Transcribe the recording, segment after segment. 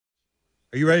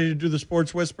Are you ready to do the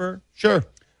Sports Whisper? Sure.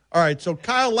 All right, so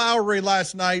Kyle Lowry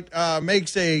last night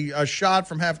makes a shot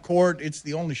from half court. It's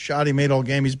the only shot he made all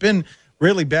game. He's been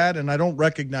really bad, and I don't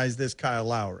recognize this Kyle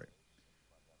Lowry.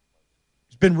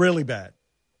 He's been really bad.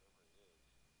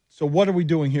 So what are we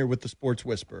doing here with the Sports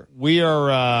Whisper? We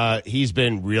are. He's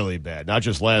been really bad, not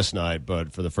just last night,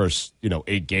 but for the first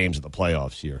 8 games of the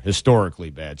playoffs here, historically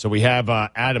bad. So we have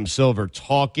Adam Silver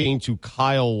talking to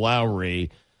Kyle Lowry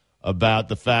about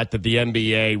the fact that the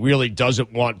NBA really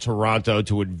doesn't want Toronto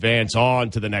to advance on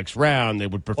to the next round. They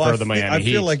would prefer the Miami Heat.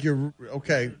 I feel like you're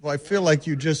okay. Well, I feel like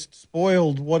you just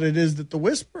spoiled what it is that the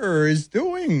Whisperer is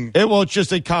doing. It's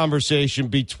just a conversation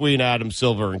between Adam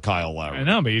Silver and Kyle Lowry. I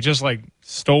know, but you just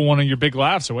stole one of your big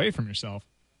laughs away from yourself.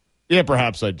 Yeah,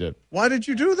 perhaps I did. Why did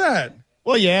you do that?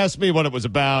 Well, you asked me what it was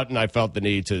about, and I felt the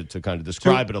need to kind of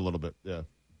describe it a little bit. Yeah,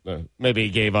 maybe he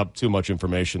gave up too much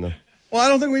information there. Well, I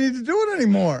don't think we need to do it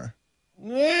anymore.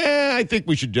 Yeah, I think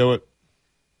we should do it.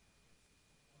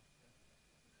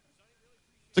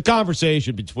 It's a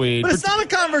conversation between... But it's not a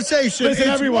conversation. Listen,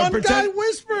 it's everyone, one guy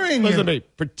whispering. Listen to me.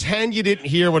 Pretend you didn't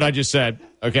hear what I just said,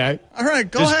 okay? All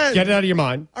right, go just ahead. Get it out of your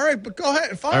mind. All right, but go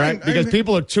ahead. Fine. All right, because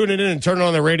people are tuning in and turning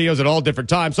on their radios at all different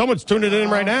times. Someone's tuning in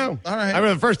right now. All right. I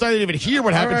remember the first time I didn't even hear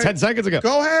what happened 10 seconds ago.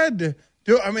 Go ahead.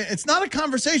 It's not a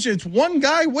conversation. It's one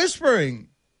guy whispering.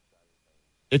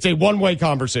 It's a one-way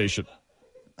conversation.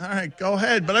 All right, go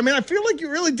ahead. But, I feel like you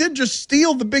really did just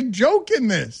steal the big joke in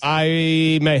this.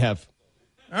 I may have.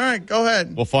 All right, go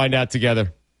ahead. We'll find out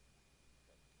together.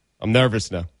 I'm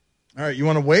nervous now. All right, you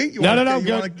want to wait? No,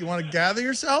 You want to gather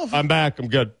yourself? I'm back. I'm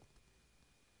good.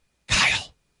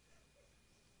 Kyle.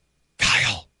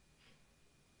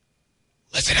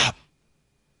 Listen up.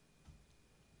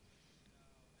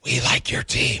 We like your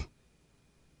team.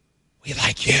 We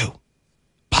like you.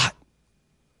 But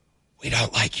we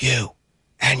don't like you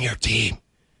and your team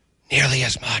nearly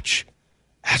as much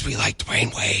as we like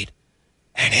Dwayne Wade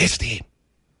and his team.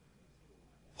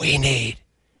 We need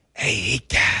a Heat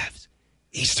Cavs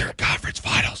Eastern Conference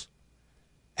Finals.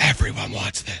 Everyone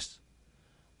wants this.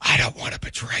 I don't want to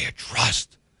betray a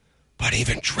trust, but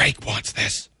even Drake wants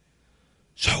this.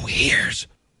 So here's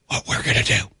what we're going to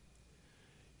do.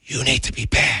 You need to be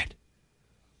bad,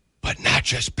 but not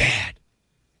just bad.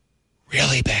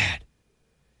 Really bad.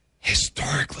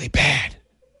 Historically bad.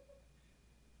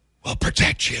 We'll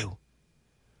protect you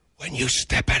when you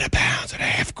step out of bounds at a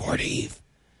half-court eve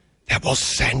that will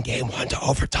send Game 1 to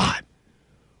overtime.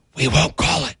 We won't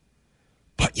call it,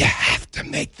 but you have to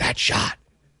make that shot.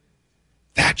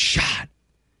 That shot,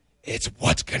 it's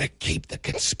what's going to keep the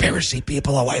conspiracy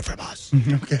people away from us.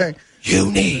 Okay.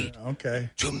 You need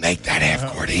to make that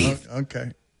half-court eve.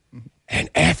 Okay. And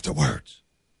afterwards,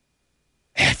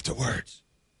 that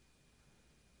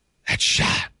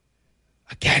shot,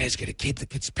 again, is going to keep the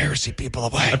conspiracy people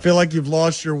away. I feel like you've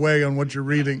lost your way on what you're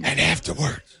reading. And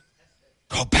afterwards,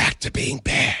 go back to being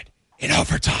bad in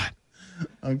overtime.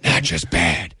 Okay. Not just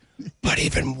bad, but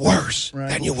even worse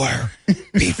than you were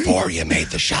before you made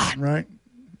the shot. Right.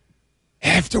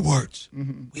 Afterwards,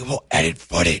 we will edit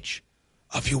footage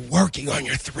of you working on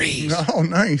your threes. Oh,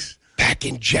 nice. Back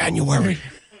in January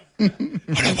on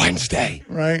a Wednesday.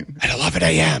 Right. At 11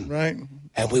 a.m. Right.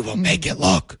 And we will make it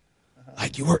look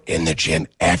like you were in the gym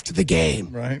after the game.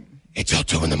 Right. Until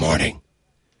 2 in the morning.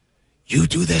 You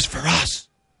do this for us.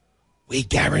 We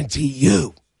guarantee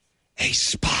you a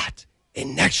spot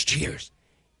in next year's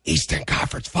Eastern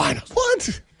Conference Finals.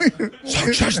 What?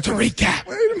 So just to recap.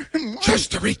 Wait a minute. What?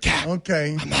 Just to recap.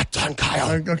 Okay. I'm not done,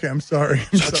 Kyle. Okay, I'm sorry.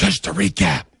 Just to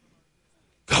recap.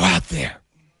 Go out there.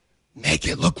 Make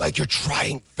it look like you're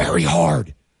trying very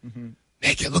hard.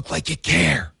 Make it look like you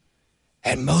care.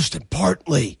 And most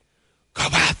importantly, go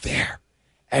out there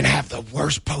and have the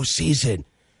worst postseason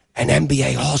an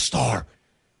NBA All-Star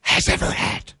has ever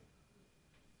had.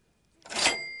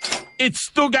 It's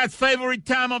Stugotz's favorite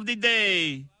time of the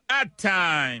day. At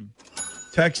time.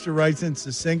 Texter writes in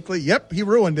succinctly, yep, he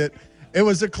ruined it. It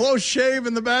was a close shave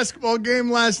in the basketball game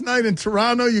last night in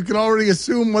Toronto. You can already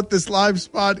assume what this live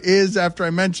spot is after I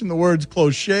mentioned the words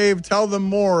close shave. Tell them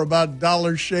more about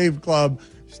Dollar Shave Club,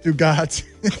 Stugotz.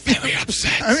 Very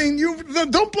upset. You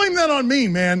don't blame that on me,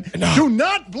 man. No. Do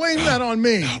not blame that on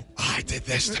me. No, I did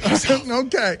this to myself.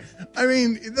 Okay. I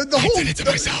did it to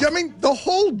myself. The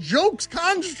whole joke's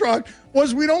construct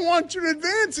was we don't want you to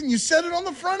advance, and you said it on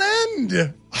the front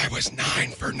end. I was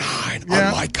 9 for 9,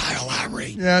 unlike Kyle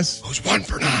Lowry. Yes. Who's 1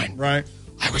 for 9. Right.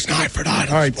 I was 9 for 9.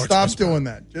 All right, stop doing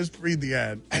that. Just read the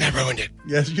ad. And I ruined it.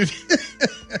 Yes, you did.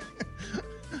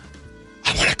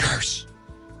 I want to curse.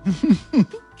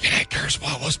 Can I curse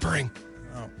while whispering?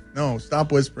 No,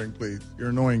 stop whispering, please. You're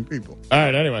annoying people. All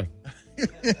right, anyway.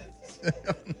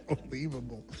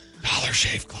 Unbelievable. Dollar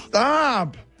Shave Club.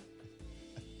 Stop.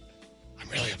 I'm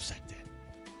really upset, Dan.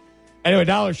 Anyway,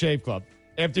 Dollar Shave Club.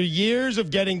 After years of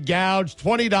getting gouged,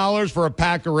 $20 for a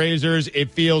pack of razors,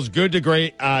 it feels good to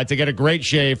get a great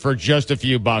shave for just a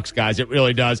few bucks, guys. It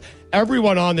really does.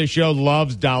 Everyone on this show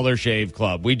loves Dollar Shave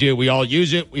Club. We do. We all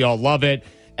use it. We all love it.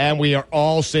 And we are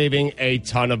all saving a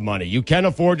ton of money. You can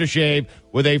afford to shave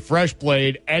with a fresh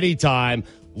blade anytime.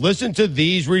 Listen to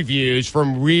these reviews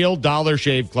from real Dollar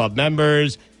Shave Club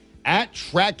members. At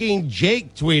Tracking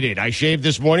Jake tweeted, I shaved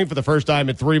this morning for the first time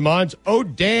in 3 months. Oh,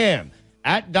 damn.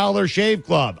 At Dollar Shave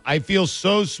Club, I feel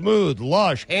so smooth,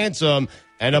 lush, handsome,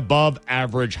 and above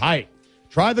average height.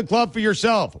 Try the club for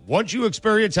yourself. Once you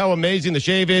experience how amazing the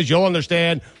shave is, you'll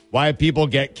understand why people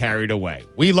get carried away.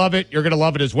 We love it. You're going to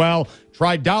love it as well.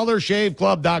 Try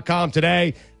DollarShaveClub.com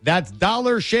today. That's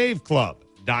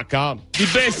DollarShaveClub.com.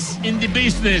 The best in the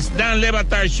business, Dan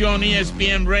Lebatard Show on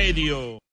ESPN Radio.